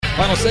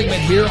Final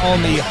segment here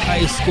on the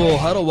High School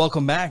Huddle.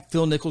 Welcome back.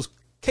 Phil Nichols,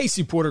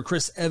 Casey Porter,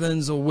 Chris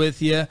Evans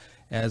with you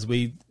as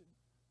we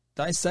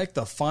dissect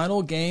the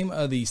final game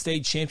of the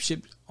state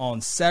championship on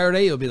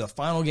Saturday. It'll be the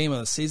final game of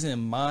the season,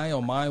 and my,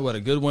 oh my, what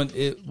a good one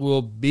it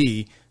will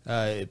be.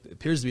 It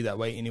appears to be that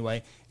way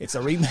anyway. It's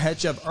a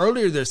rematch of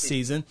earlier this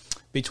season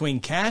between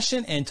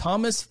Cashion and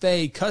Thomas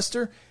Fay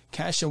Custer.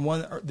 Cashion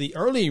won the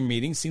earlier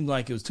meeting, seemed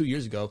like it was 2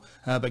 years ago,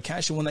 but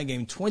Cashion won that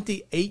game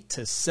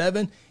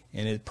 28-7.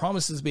 And it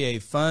promises to be a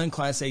fun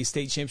Class A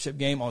state championship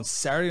game on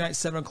Saturday night,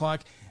 7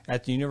 o'clock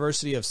at the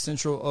University of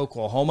Central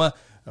Oklahoma.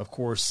 Of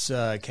course,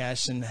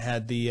 Cashion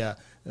had the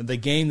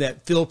game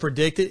that Phil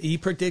predicted. He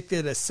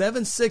predicted a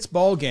 7-6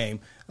 ball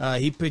game.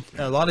 He picked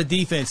a lot of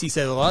defense. He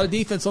said a lot of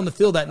defense on the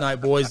field that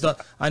night, boys.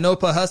 I know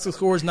Pawhuska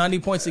scores 90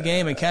 points a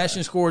game and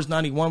Cashion scores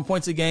 91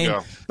 points a game.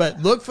 Yeah.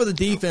 But look for the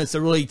defense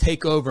to really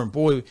take over. And,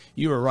 boy,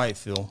 you were right,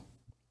 Phil.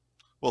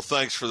 Well,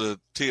 thanks for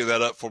teeing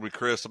that up for me,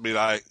 Chris. I mean,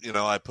 I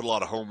put a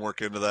lot of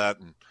homework into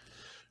that and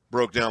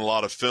broke down a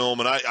lot of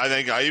film. And I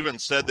think I even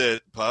said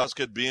that Pawhuska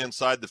could be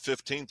inside the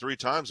 15 3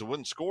 times and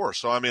wouldn't score.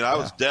 So, I mean, I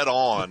was dead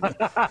on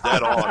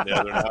the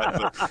other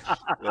night.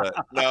 But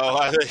no,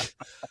 I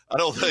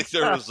don't think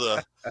there's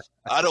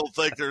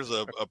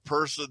a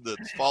person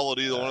that's followed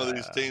either one of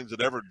these teams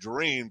that ever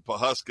dreamed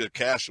Pawhuska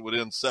Cashion would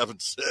end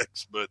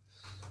 7-6.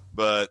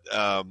 But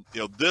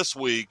this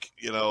week,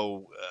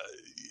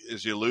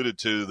 as you alluded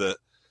to, that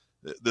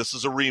this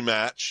is a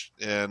rematch,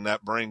 and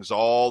that brings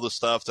all the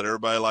stuff that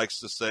everybody likes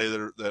to say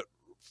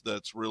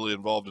that's really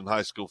involved in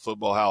high school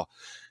football, how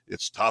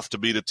it's tough to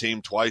beat a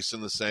team twice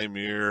in the same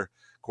year.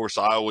 Of course,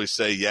 I always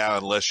say, yeah,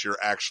 unless you're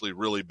actually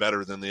really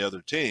better than the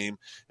other team,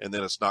 and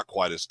then it's not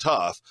quite as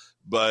tough.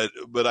 But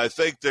I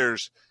think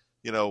there's,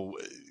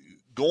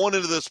 going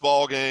into this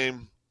ball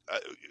game,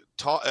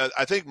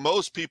 I think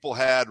most people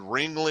had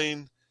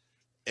Ringling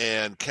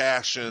and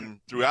Cashion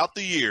throughout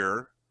the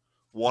year,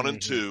 1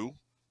 and 2,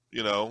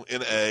 in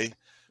A.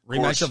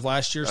 Rematch of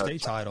last year's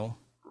state title.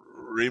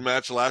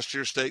 Rematch of last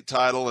year's state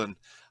title. And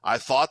I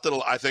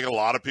think a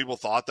lot of people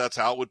thought that's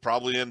how it would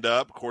probably end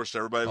up. Of course,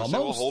 everybody would say,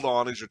 well, hold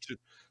on.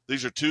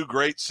 These are two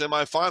great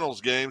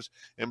semifinals games.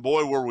 And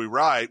boy, were we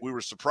right. We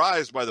were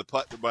surprised by the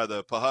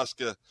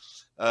Pawhuska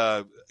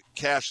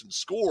Cashion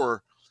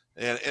score.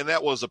 And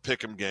that was a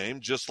pick'em game,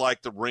 just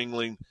like the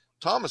Ringling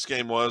Thomas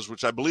game was,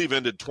 which I believe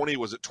ended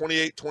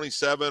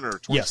 28-27 or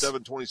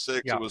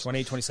 27-26? Yeah, it was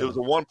 28-27. It was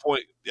a 1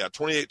 point,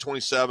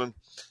 28-27.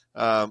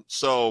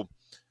 So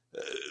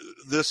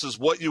this is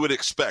what you would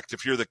expect.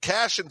 If you're the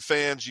Cashion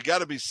fans, you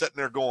got to be sitting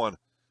there going,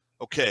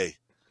 okay,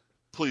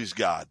 please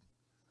God,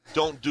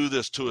 don't do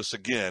this to us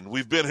again.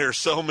 We've been here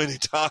so many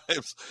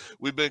times.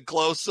 We've been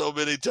close so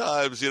many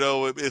times.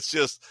 It's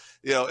just,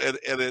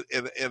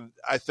 and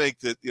I think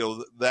that,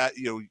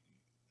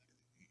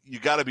 you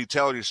got to be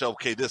telling yourself,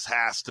 okay, this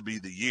has to be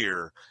the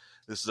year.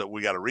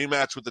 We got a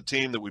rematch with the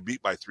team that we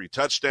beat by 3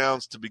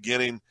 touchdowns to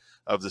beginning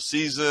of the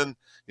season.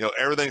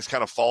 Everything's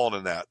kind of fallen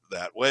in that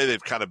way.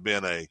 They've kind of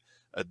been a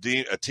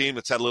team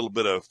that's had a little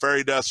bit of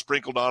fairy dust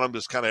sprinkled on them.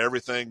 Just kind of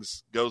everything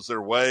goes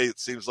their way. It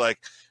seems like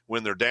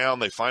when they're down,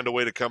 they find a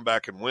way to come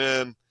back and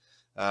win.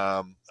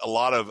 A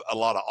lot of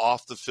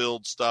off the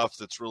field stuff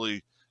that's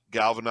really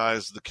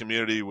galvanized the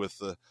community with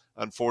the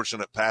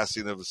unfortunate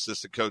passing of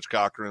assistant coach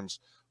Cochran's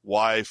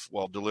wife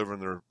while delivering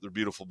their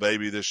beautiful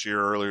baby this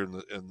year earlier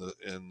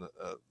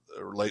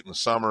or late in the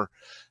summer.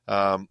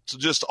 So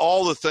just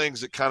all the things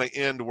that kind of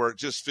end where it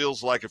just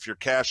feels like if you're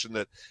Cashion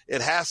that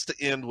it has to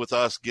end with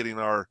us getting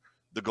the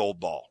gold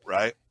ball,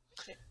 right?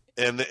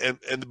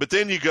 But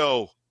then you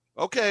go,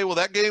 okay, well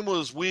that game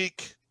was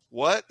week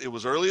what? It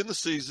was early in the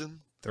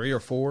season. 3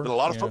 or 4. Been a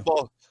lot of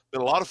football.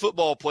 Been a lot of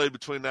football played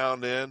between now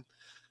and then.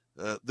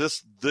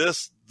 This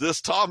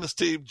Thomas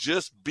team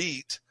just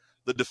beat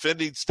the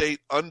defending state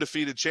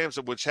undefeated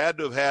champion, which had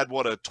to have had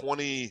a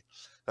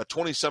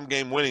 20-some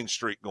game winning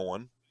streak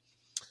going.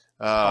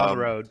 On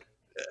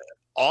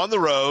the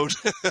road.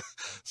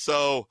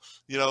 So,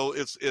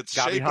 it's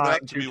got shaping behind, up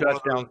to be 2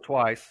 touchdowns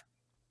twice.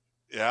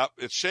 Yeah,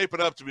 it's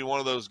shaping up to be one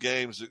of those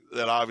games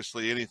that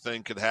obviously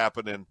anything could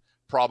happen and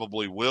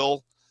probably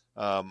will.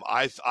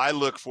 I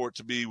look for it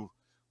to be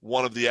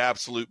one of the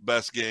absolute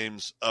best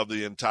games of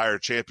the entire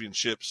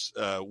championships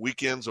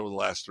weekends over the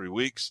last 3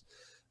 weeks.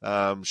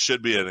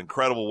 Should be an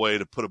incredible way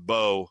to put a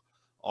bow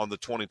on the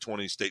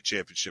 2020 state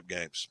championship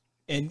games.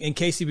 And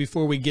Casey,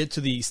 before we get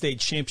to the state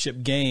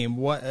championship game,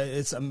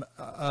 it's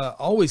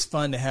always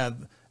fun to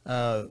have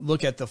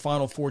look at the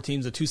final 4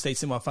 teams, the 2 state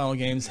semifinal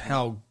games,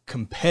 how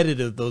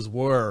competitive those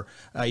were.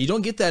 You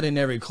don't get that in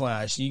every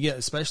class. You get,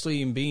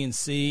 especially in B and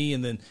C,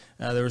 and then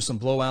there were some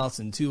blowouts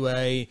in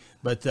 2A.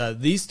 But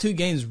these 2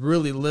 games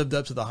really lived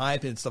up to the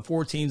hype. It's the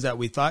 4 teams that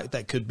we thought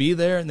that could be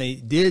there, and they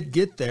did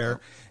get there.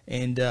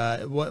 And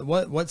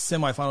what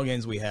semifinal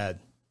games we had?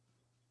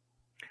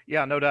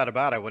 Yeah, no doubt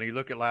about it. When you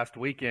look at last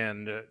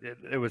weekend,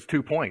 it was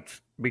 2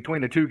 points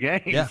between the 2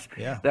 games.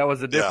 Yeah. That was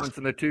the difference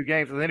in the 2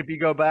 games. And then if you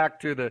go back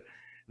to the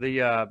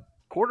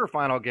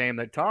quarterfinal game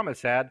that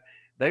Thomas had,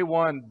 they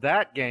won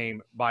that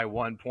game by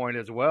 1 point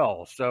as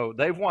well. So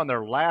they've won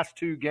their last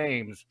 2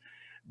 games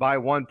by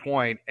 1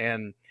 point.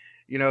 And,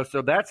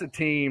 so that's a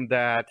team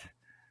that,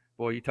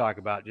 boy, you talk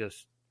about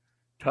just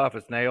tough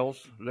as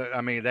nails.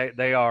 I mean,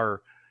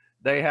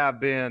 they have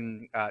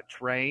been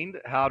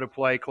trained how to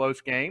play close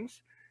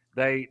games.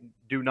 They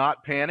do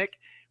not panic.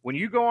 When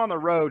you go on the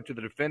road to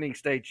the defending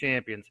state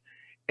champions,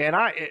 and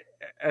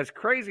as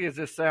crazy as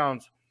this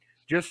sounds,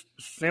 just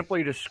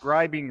simply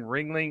describing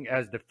Ringling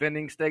as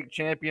defending state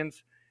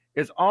champions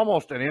is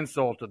almost an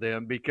insult to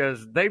them,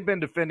 because they've been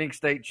defending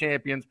state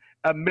champions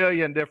a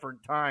million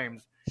different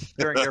times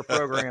during their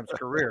program's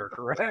career,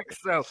 correct?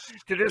 So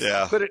to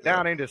just put it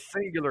down into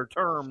singular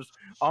terms,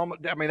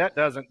 that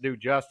doesn't do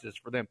justice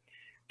for them.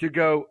 To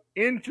go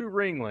into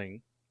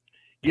Ringling,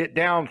 get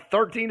down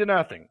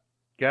 13-0,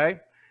 okay,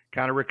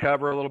 kind of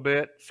recover a little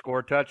bit, score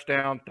a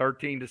touchdown,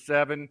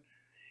 13-7,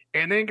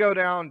 and then go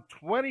down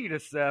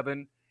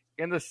 20-7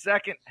 in the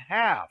second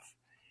half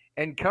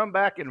and come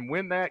back and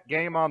win that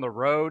game on the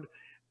road.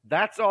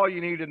 That's all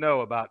you need to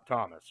know about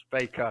Thomas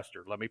Faye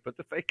Custer. Let me put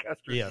the Faye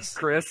Custer. Yes.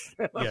 Chris.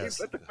 Let me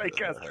put the Faye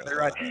Custer there,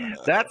 right?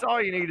 That's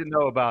all you need to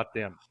know about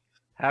them.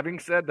 Having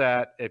said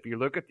that, if you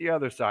look at the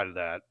other side of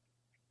that,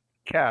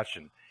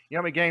 Cashion. You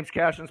know how many games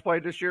Cashion's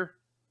played this year?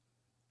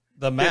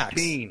 The max.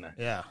 15.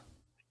 Yeah.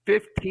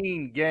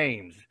 15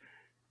 games.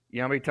 You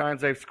know how many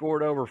times they've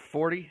scored over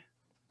 40?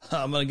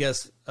 I'm going to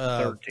guess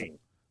 13.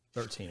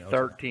 13. Okay.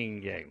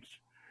 13 games.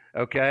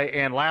 Okay,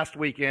 and last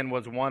weekend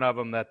was one of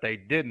them that they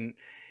didn't.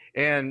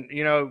 And,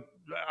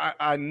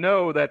 I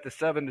know that the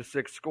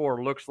 7-6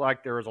 score looks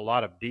like there was a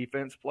lot of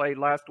defense played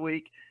last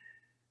week,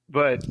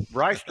 but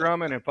Bryce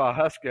Drummond and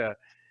Pawhuska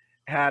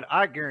had,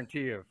 I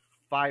guarantee you,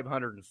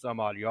 500 and some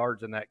odd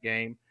yards in that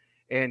game.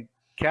 And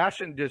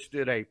Cashion just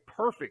did a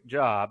perfect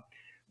job.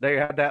 They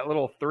had that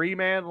little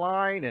 3-man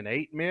line and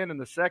 8 men in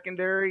the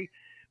secondary,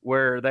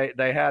 where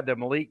they had the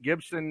Malik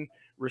Gibson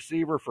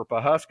receiver for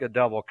Pawhuska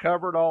double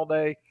covered all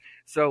day.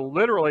 So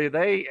literally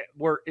they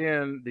were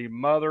in the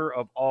mother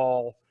of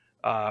all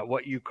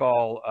what you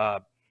call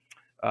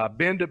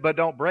bend it but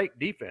don't break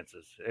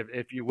defenses,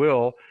 if you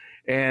will,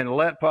 and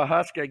let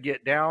Pawhuska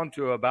get down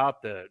to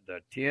about the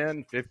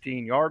 10,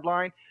 15-yard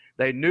line.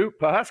 They knew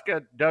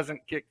Pawhuska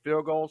doesn't kick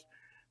field goals.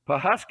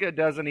 Pawhuska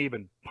doesn't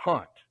even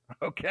punt.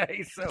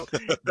 Okay, so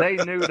they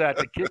knew that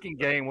the kicking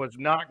game was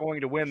not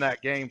going to win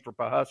that game for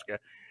Pawhuska.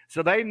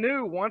 So they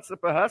knew once the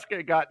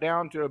Pawhuska got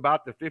down to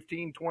about the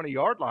 15,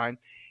 20-yard line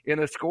in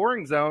the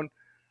scoring zone,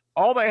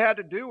 all they had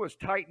to do was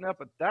tighten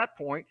up at that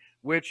point,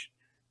 which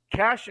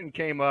Cashion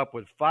came up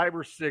with 5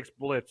 or 6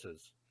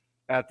 blitzes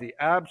at the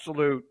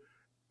absolute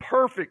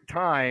perfect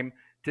time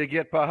to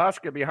get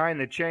Pawhuska behind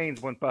the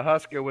chains when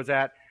Pawhuska was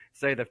at,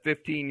 say, the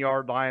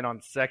 15-yard line on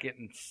 2nd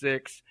and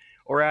 6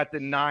 or at the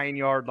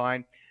 9-yard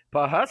line.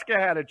 Pawhuska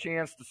had a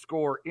chance to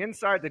score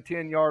inside the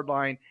 10-yard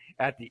line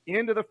at the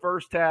end of the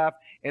first half,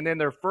 and then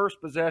their first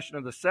possession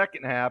of the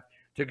second half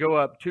to go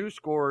up 2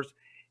 scores.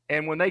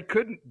 And when they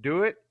couldn't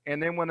do it,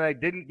 and then when they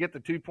didn't get the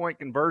 2-point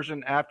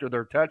conversion after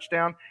their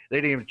touchdown, they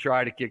didn't even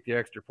try to kick the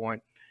extra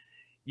point.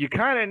 You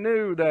kind of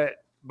knew that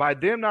by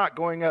them not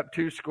going up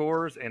 2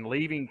 scores and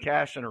leaving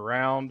Cashion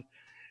around,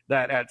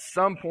 that at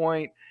some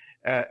point,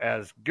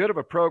 as good of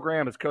a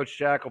program as Coach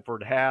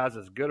Shackelford has,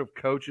 as good of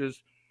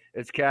coaches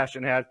as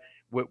Cashion has,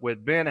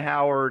 with Ben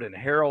Howard and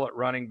Harrell at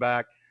running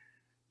back,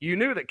 you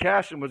knew that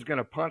Cashion was going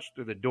to punch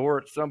through the door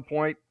at some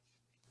point.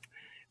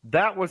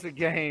 That was a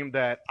game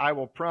that I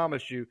will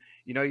promise you,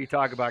 you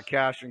talk about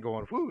Cashion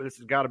going, whew, this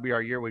has got to be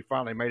our year. We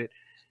finally made it.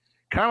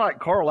 Kind of like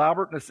Carl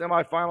Albert in the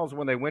semifinals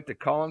when they went to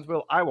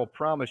Collinsville. I will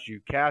promise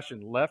you,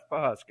 Cashion left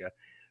Pawhuska,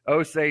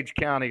 Osage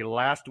County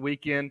last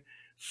weekend,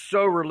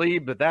 so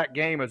relieved that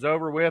game is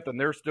over with and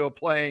they're still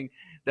playing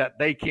that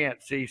they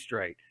can't see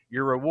straight.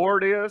 Your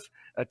reward is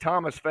a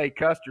Thomas Faye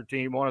Custer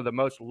team, one of the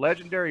most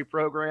legendary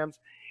programs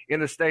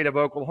in the state of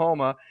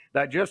Oklahoma,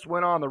 that just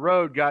went on the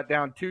road, got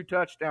down 2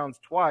 touchdowns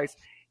twice,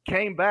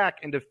 came back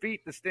and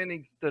defeat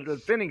the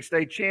defending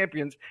state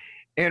champions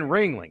in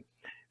Ringling.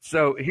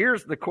 So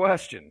here's the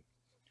question.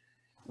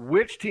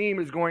 Which team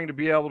is going to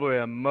be able to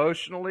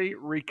emotionally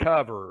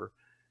recover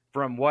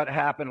from what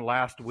happened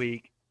last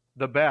week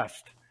the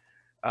best?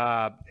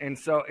 And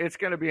so it's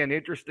going to be an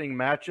interesting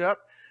matchup.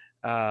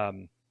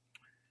 The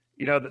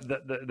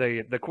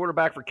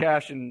quarterback for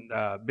Cashion,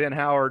 Ben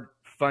Howard,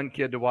 fun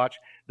kid to watch.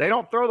 They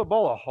don't throw the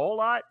ball a whole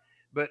lot,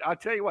 but I'll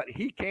tell you what,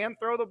 he can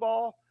throw the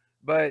ball,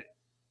 but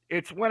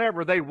it's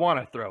whenever they want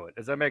to throw it.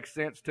 Does that make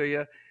sense to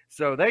you?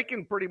 So they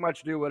can pretty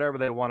much do whatever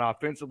they want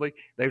offensively.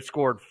 They've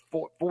scored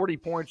 40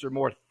 points or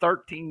more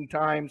 13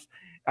 times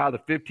out of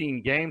the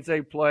 15 games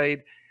they've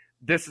played.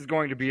 This is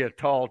going to be a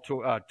tall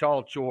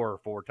chore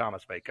for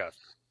Thomas Faye Custer.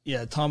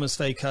 Yeah, Thomas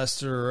Faye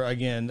Custer,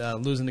 again,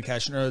 losing to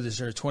Cashion earlier this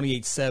year,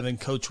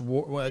 28-7. Coach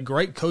Ward, a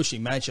great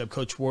coaching matchup,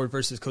 Coach Ward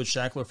versus Coach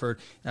Shackelford.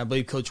 And I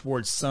believe Coach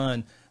Ward's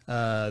son,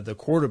 the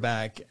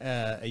quarterback,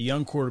 a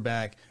young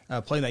quarterback,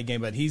 playing that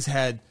game. But he's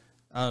had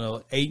I don't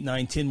know, 8,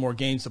 9, 10 more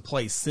games to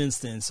play since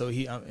then. So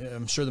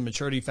I'm sure the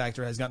maturity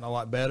factor has gotten a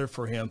lot better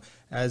for him.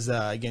 As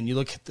again, you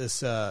look at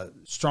this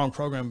strong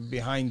program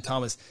behind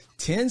Thomas,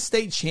 10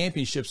 state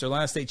championships. Their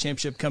last state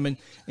championship coming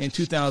in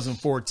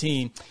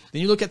 2014.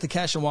 Then you look at the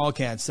Cashion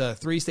Wildcats,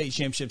 3 state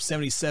championships,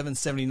 77,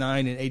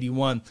 79, and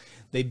 81.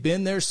 They've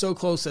been there so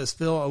close, as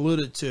Phil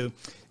alluded to.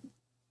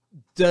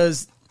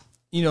 Does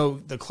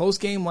the close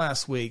game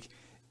last week,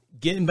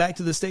 getting back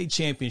to the state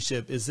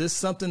championship, is this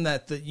something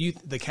that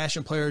the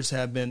Cashion players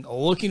have been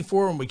looking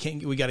for, and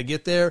we got to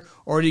get there,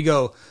 or do you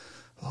go,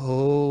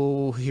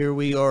 oh, here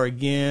we are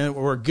again,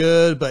 we're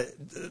good, but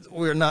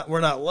we're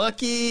not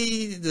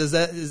lucky? Does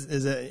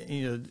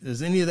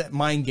any of that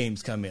mind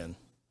games come in?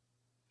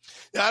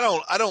 Yeah,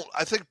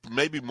 I think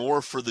maybe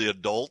more for the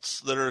adults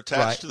that are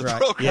attached to the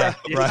program.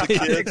 Yeah, right.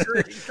 The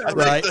kids.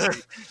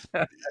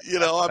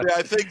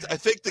 I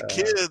think the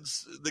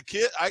kids,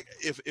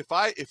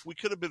 if we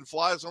could have been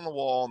flies on the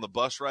wall on the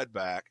bus ride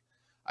back,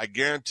 I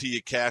guarantee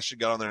you Cashion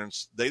got on there and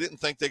they didn't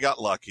think they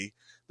got lucky.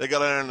 They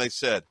got on there and they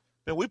said,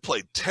 man, we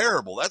played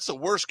terrible. That's the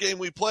worst game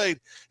we played,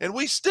 and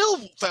we still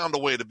found a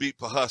way to beat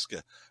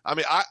Pawhuska. I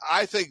mean,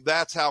 I think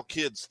that's how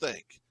kids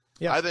think.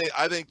 Yeah. I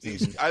think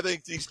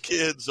these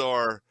kids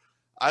are.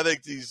 I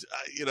think these,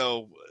 you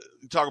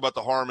talk about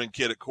the Harmon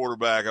kid at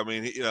quarterback. I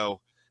mean,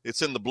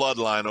 it's in the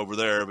bloodline over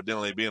there,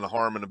 evidently, being a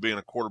Harmon and being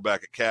a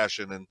quarterback at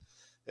Cashion.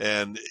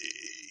 And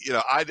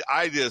I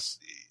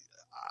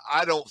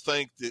don't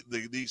think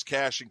that these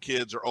Cashion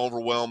kids are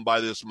overwhelmed by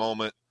this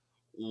moment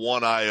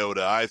one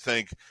iota. I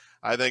think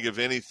if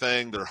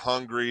anything, they're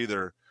hungry.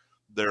 They're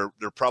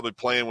probably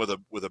playing with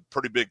a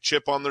pretty big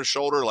chip on their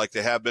shoulder, like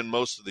they have been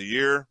most of the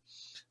year.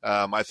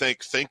 I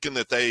think thinking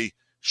that they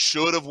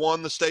should have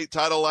won the state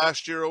title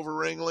last year over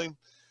Ringling.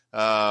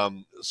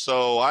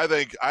 So I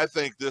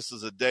think this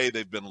is a day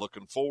they've been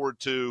looking forward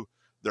to.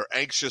 They're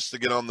anxious to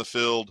get on the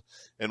field,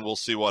 and we'll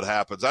see what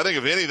happens. I think,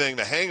 if anything,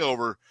 the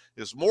hangover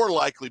is more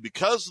likely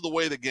because of the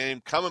way the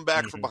game, coming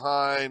back from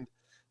behind,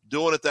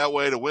 doing it that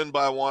way to win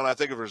by 1. I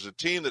think if there's a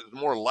team that's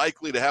more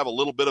likely to have a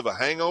little bit of a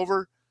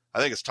hangover, I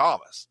think it's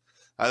Thomas.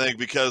 I think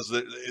because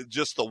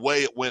just the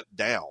way it went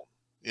down,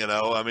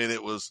 I mean,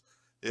 it was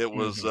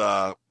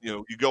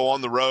you go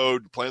on the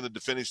road playing the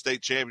defending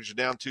state championship,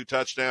 down 2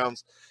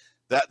 touchdowns.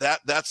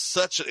 That's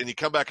such and you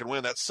come back and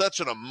win. That's such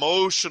an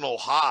emotional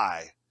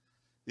high.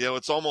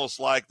 It's almost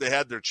like they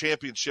had their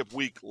championship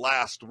week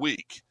last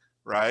week,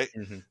 right?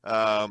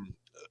 Mm-hmm.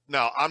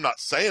 Now, I'm not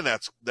saying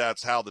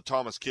that's how the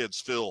Thomas kids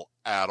feel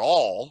at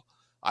all.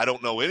 I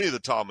don't know any of the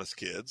Thomas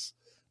kids,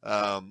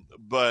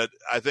 but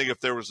I think if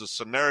there was a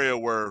scenario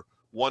where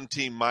one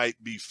team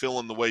might be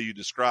feeling the way you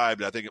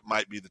described, I think it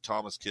might be the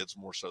Thomas kids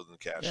more so than the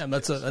Cashion.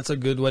 Yeah, that's a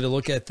good way to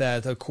look at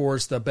that. Of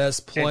course, the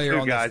best player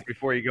on guys,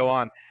 before you go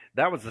on,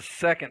 that was the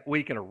second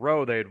week in a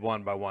row they had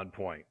won by 1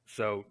 point.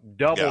 So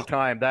double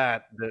time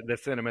the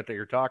sentiment that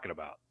you're talking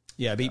about.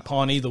 Yeah, beat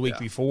Pawnee the week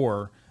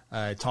before,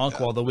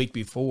 Tonkwall the week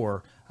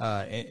before,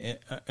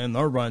 and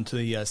their run to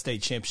the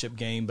state championship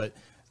game. But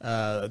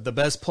the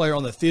best player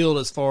on the field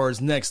as far as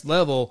next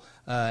level,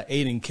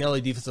 Aiden Kelly,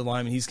 defensive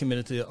lineman, he's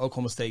committed to the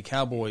Oklahoma State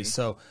Cowboys.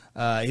 So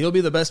he'll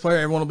be the best player.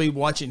 Everyone will be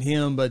watching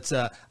him. But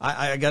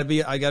I gotta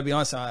be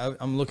honest.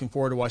 I'm looking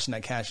forward to watching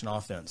that Cashion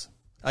offense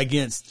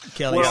against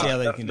Kelly. See how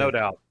they can do. No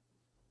doubt.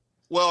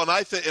 Well, and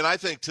I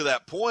think to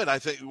that point, I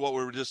think what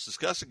we were just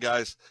discussing,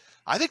 guys,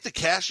 I think the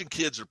Cashion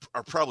kids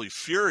are probably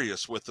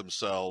furious with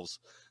themselves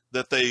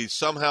that they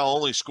somehow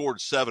only scored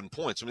 7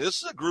 points. I mean,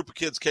 this is a group of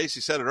kids, Casey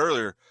said it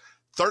earlier,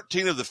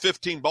 13 of the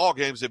 15 ball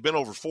games, they've been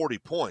over 40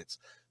 points.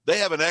 They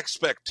have an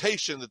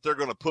expectation that they're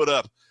going to put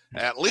up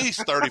at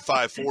least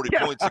 35, 40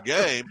 points a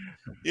game.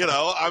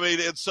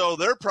 And so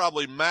they're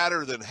probably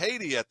madder than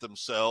Haiti at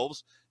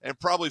themselves and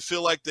probably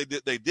feel like they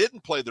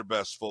didn't play their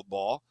best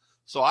football.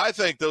 So I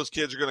think those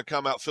kids are going to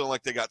come out feeling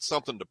like they got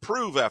something to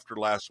prove after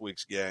last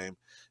week's game.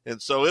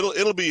 And so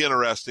it'll be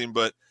interesting,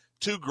 but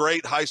 2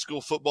 great high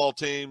school football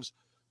teams,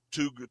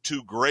 two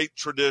great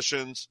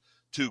traditions,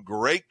 2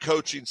 great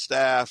coaching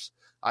staffs.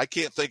 I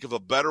can't think of a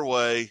better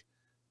way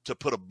to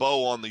put a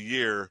bow on the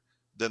year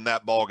than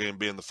that ball game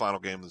being the final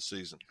game of the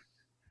season.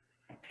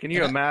 Can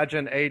you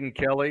imagine Aiden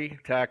Kelly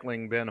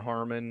tackling Ben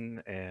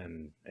Harmon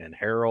and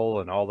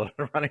Harrell and all the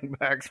running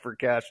backs for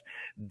Cash?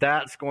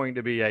 That's going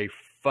to be a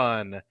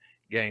fun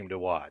game to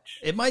watch.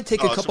 It might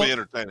take a couple.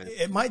 Entertaining.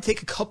 It might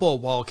take a couple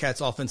of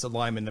Wildcats offensive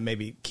linemen to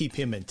maybe keep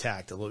him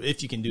intact a little,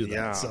 if you can do that.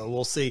 Yeah. So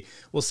we'll see.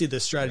 We'll see the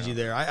strategy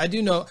there. I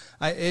do know.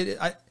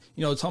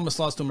 Thomas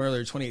lost to him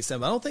earlier, 28-7.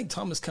 I don't think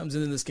Thomas comes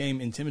into this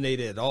game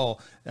intimidated at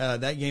all.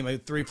 That game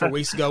 3-4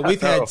 weeks ago, we've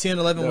had 10,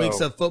 11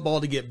 weeks of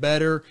football to get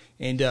better,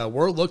 and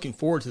we're looking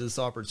forward to this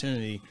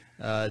opportunity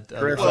of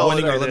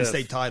winning our 11th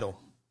state title.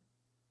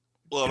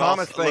 Well,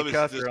 Thomas Fay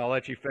Custer, I'll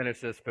let you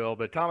finish this, Phil,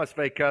 but Thomas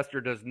Fay Custer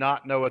does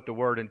not know what the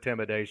word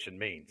intimidation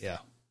means. Yeah.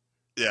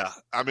 Yeah.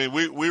 I mean,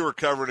 we were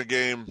covering a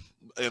game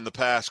in the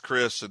past,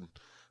 Chris, and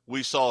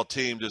we saw a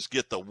team just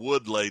get the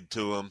wood laid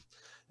to them.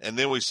 And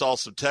then we saw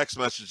some text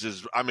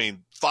messages.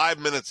 5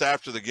 minutes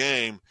after the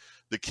game,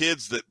 the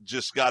kids that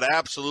just got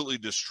absolutely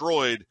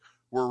destroyed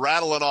were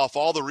rattling off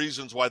all the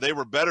reasons why they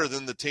were better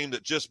than the team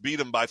that just beat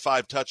them by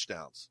 5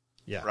 touchdowns.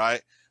 Yeah.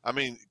 Right. I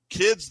mean,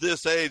 kids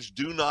this age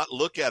do not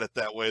look at it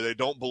that way. They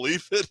don't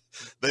believe it.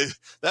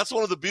 That's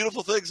one of the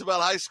beautiful things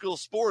about high school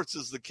sports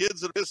is the kids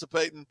that are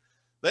participating,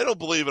 they don't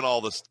believe in all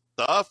this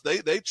stuff.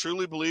 They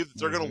truly believe that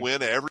they're going to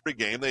win every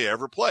game they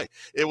ever play.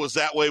 It was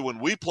that way when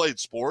we played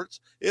sports.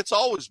 It's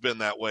always been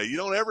that way. You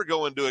don't ever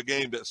go into a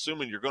game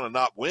assuming you're going to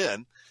not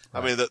win.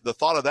 Right. I mean, the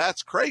thought of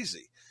that's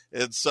crazy.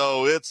 And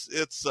so it's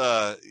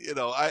I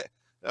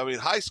mean,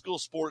 high school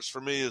sports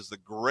for me is the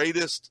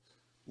greatest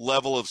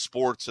level of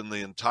sports in the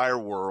entire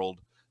world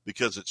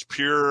because it's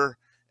pure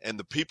and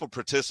the people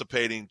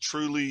participating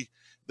truly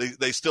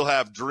they still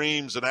have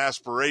dreams and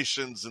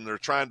aspirations and they're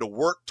trying to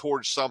work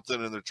towards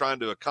something and they're trying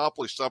to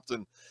accomplish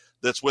something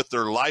that's with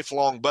their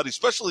lifelong buddy,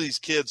 especially these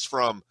kids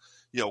from,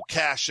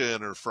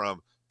 Cashin or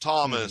from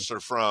Thomas or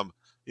from,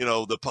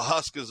 the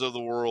Pahuskas of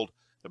the world.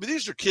 I mean,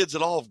 these are kids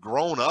that all have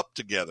grown up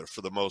together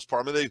for the most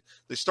part. I mean,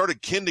 they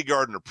started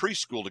kindergarten or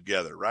preschool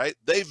together, right?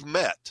 They've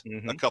met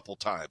a couple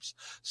times.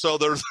 So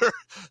they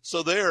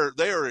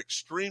are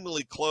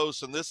extremely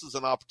close, and this is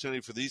an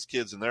opportunity for these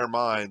kids in their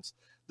minds.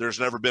 There's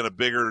never been a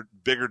bigger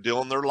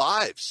deal in their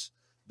lives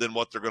than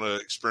what they're going to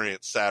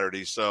experience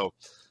Saturday. So,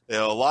 a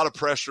lot of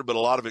pressure, but a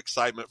lot of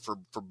excitement for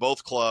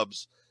both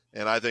clubs,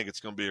 and I think it's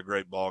going to be a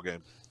great ball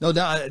game. No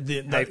doubt.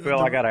 Hey, Phil,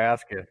 I got to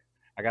ask you.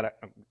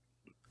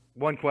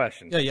 One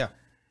question. Yeah.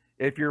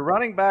 If your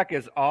running back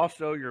is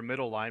also your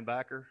middle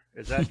linebacker,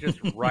 is that just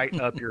right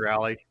up your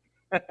alley?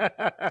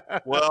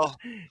 Well,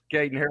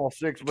 Caden Harrell,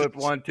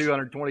 6'1",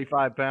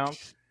 225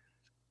 pounds.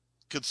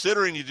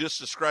 Considering you just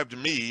described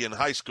me in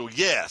high school,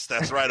 yes,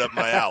 that's right up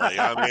my alley.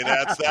 I mean,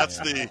 that's that's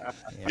the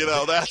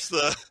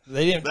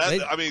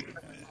I mean,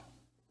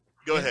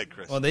 go ahead,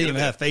 Chris. Well, they didn't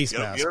even have face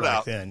masks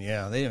back then.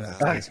 Yeah, they didn't have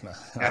face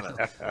masks.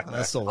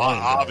 That's so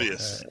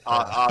obvious.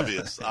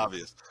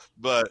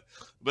 But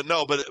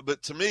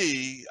to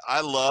me, I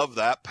love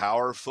that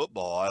power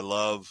football. I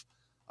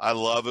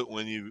love it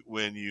when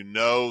you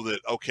know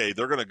that, okay,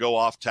 they're going to go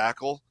off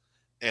tackle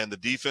and the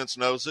defense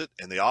knows it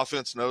and the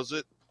offense knows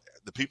it.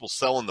 The people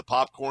selling the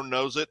popcorn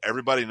knows it.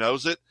 Everybody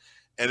knows it.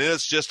 And then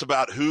it's just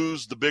about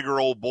who's the bigger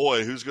old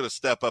boy, who's going to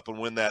step up and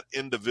win that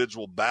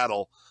individual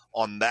battle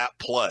on that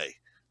play,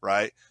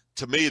 right?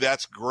 To me,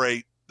 that's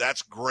great.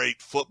 That's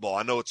great football.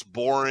 I know it's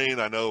boring.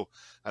 I know,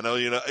 I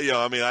mean,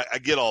 I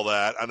get all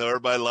that. I know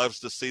everybody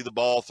loves to see the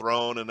ball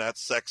thrown and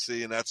that's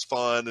sexy and that's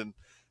fun and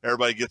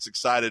everybody gets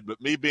excited.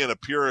 But me being a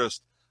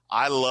purist,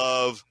 I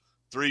love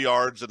 3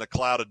 yards and a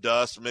cloud of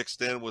dust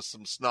mixed in with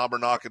some snobber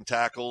knocking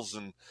tackles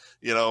and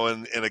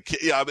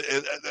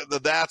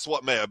that's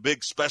what a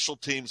big special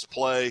teams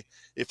play.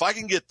 If I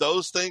can get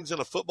those things in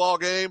a football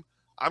game,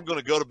 I'm going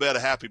to go to bed a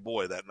happy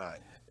boy that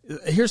night.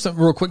 Here's some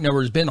real quick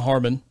numbers. Ben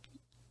Harmon,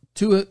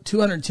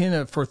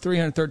 210 for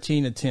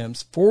 313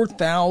 attempts,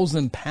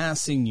 4,000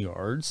 passing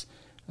yards,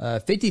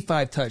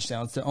 55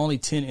 touchdowns to only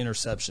 10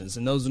 interceptions.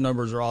 And those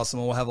numbers are awesome.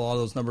 We'll have a lot of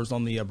those numbers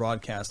on the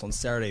broadcast on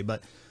Saturday.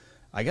 But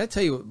I got to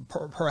tell you,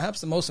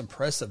 perhaps the most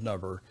impressive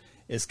number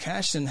is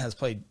Cashin has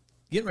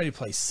getting ready to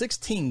play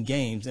 16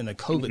 games in a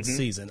COVID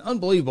season.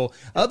 Unbelievable.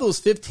 Of those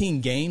 15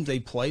 games they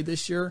played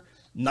this year,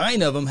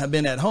 9 of them have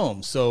been at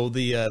home. So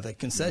the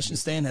concession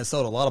stand has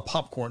sold a lot of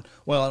popcorn.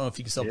 Well, I don't know if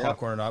you can sell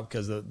popcorn or not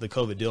because of the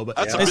COVID deal, but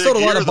they sold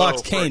a lot of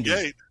boxed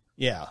candy.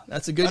 Yeah,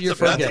 that's a good year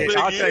for a Gate.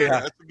 I'll tell you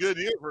that's a good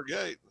year for a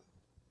Gate.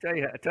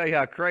 Tell you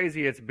how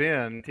crazy it's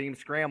been. Teams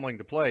scrambling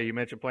to play. You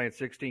mentioned playing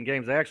 16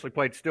 games. They actually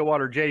played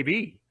Stillwater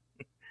JV.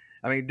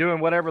 I mean, doing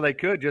whatever they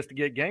could just to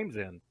get games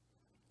in.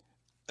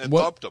 And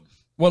bumped them.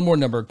 One more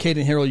number.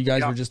 Caden Harrell, you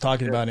guys were just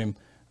talking about him.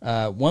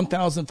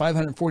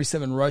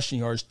 1,547 rushing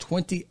yards,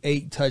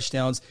 28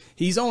 touchdowns.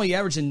 He's only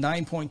averaging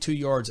 9.2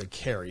 yards a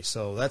carry,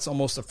 so that's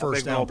almost a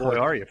first down. How big boy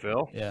are you,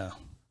 Phil? Yeah.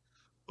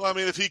 Well, I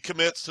mean, if he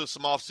commits to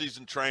some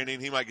off-season training,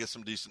 he might get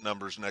some decent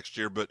numbers next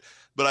year. But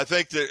I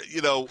think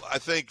that, I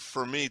think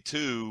for me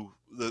too,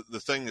 the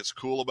thing that's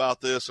cool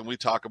about this, and we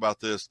talk about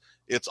this,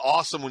 it's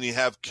awesome when you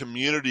have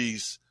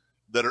communities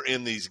that are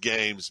in these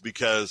games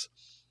because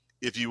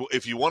if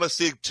you want to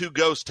see 2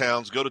 ghost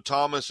towns, go to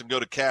Thomas and go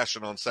to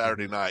Cashin on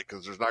Saturday night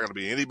because there's not going to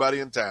be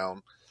anybody in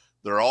town.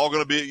 They're all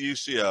going to be at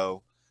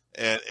UCO.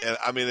 And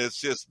I mean,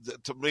 it's just,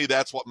 to me,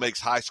 that's what makes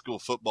high school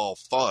football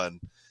fun.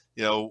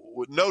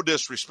 With no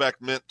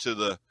disrespect meant to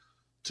the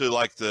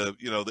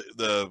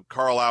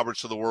Carl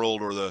Alberts of the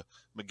world or the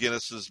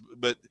McGinnises,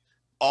 but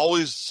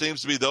always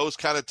seems to be those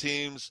kind of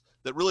teams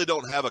that really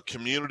don't have a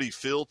community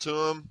feel to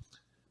them.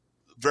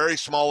 Very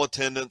small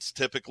attendance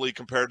typically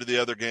compared to the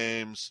other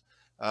games.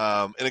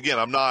 And again,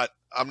 I'm not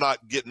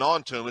getting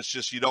on to them. It's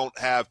just you don't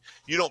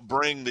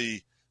bring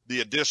the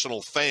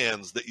additional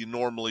fans that you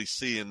normally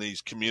see in these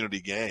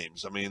community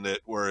games. I mean,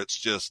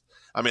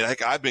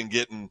 heck, I've been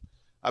getting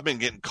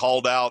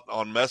called out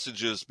on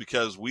messages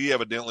because we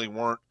evidently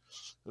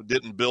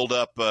didn't build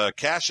up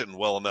Cashin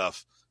well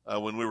enough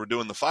when we were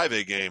doing the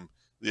 5A game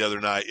the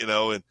other night, and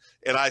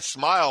I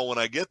smile when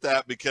I get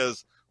that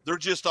because they're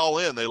just all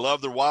in. They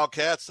love their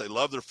Wildcats. They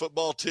love their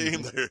football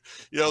team.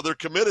 They're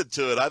committed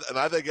to it. And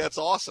I think that's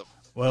awesome.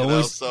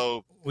 Well,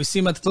 so we see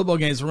them at the football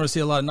games. We're going to see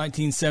a lot of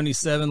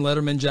 1977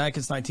 Letterman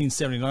jackets,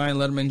 1979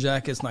 Letterman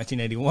jackets,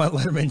 1981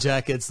 Letterman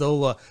jackets.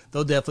 They'll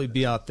definitely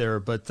be out there.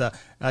 But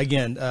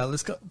again,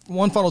 let's go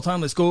one final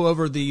time. Let's go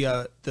over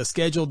the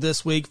schedule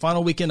this week.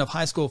 Final weekend of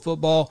high school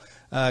football.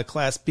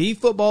 Class B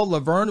football.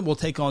 Laverne will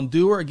take on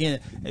Dewar again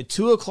at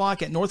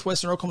 2:00 at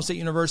Northwestern Oklahoma State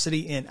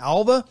University in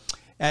Alva.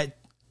 At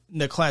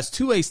the Class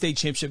 2A state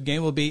championship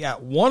game will be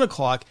at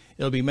 1:00.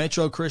 It'll be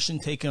Metro Christian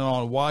taking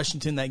on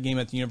Washington, that game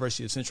at the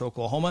University of Central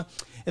Oklahoma.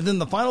 And then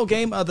the final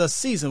game of the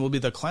season will be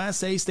the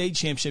Class A state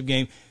championship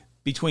game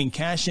between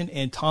Cashion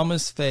and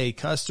Thomas Fay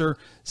Custer.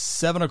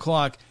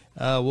 7:00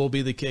 will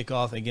be the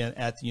kickoff again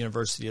at the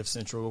University of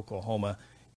Central Oklahoma.